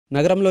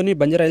నగరంలోని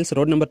Banjara Hills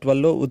road number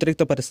 12లో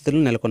ఉద్రిక్త పరిస్థితులు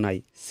నెలకొన్నాయి.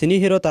 సినీ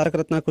హీరో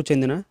తారకరత్నకు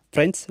చెందిన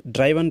ఫ్రెండ్స్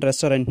డ్రైవ్ అండ్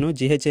రెస్టారెంట్ను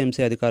GHMC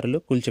అధికారులు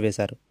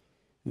కూల్చివేశారు.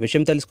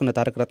 విషయం తెలుసుకున్న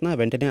తారకరత్న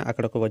వెంటనే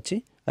అక్కడకు వచ్చి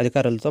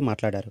అధికారులతో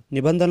మాట్లాడారు.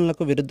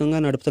 నిబంధనలకు విరుద్ధంగా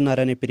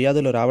నడుపుతున్నారనే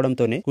ఫిర్యాదులు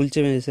రావడంతోనే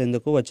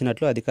కూల్చివేసేందుకు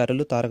వచ్చినట్లు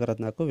అధికారులు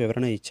తారకరత్నకు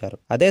వివరణ ఇచ్చారు.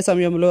 అదే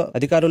సమయంలో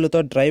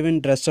అధికారులతో డ్రైవ్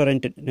అండ్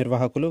రెస్టారెంట్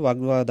నిర్వాహకులు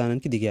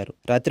వాగ్వాదానికి దిగారు.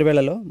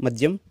 రాత్రివేళలో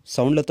మద్యం,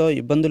 సౌండ్లతో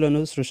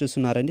ఇబ్బందులను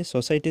సృష్టిస్తున్నారని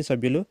సొసైటీ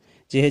సభ్యులు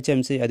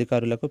GHMC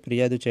అధికారులకు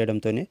ఫిర్యాదు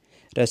చేయడంతోనే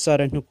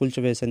రెస్టారెంట్ను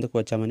కూల్చివేసేందుకు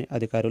వచ్చామని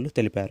అధికారులు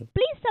తెలిపారు.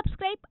 Please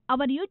subscribe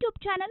our YouTube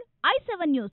channel I7News.